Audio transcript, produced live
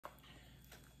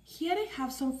here I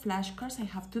have some flashcards. I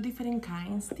have two different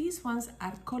kinds. These ones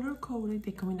are color coded.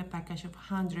 They come in a package of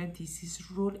 100. This is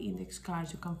rule index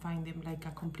cards. You can find them like a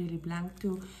completely blank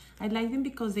too. I like them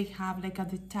because they have like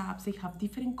at the tabs, they have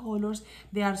different colors.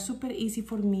 They are super easy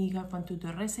for me. I want to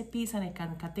do recipes and I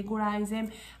can categorize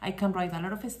them. I can write a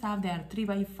lot of stuff. They are 3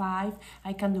 by 5.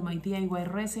 I can do my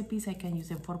DIY recipes. I can use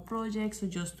them for projects or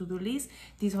just to-do lists.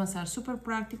 These ones are super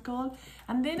practical.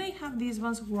 And then I have these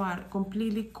ones who are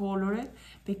completely colored.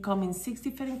 They come in 6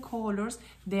 different colors.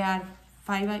 They are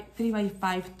 3 by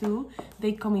 5 too.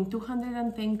 They come in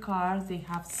 210 cards. They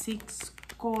have 6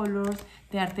 colors.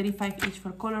 They are 35 each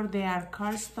for color. They are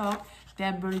cardstock. They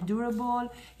are very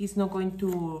durable. It's not going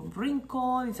to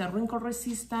wrinkle. It's a wrinkle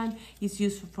resistant. It's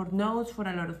used for notes, for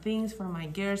a lot of things, for my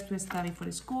girls to study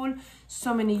for school.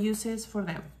 So many uses for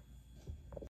them.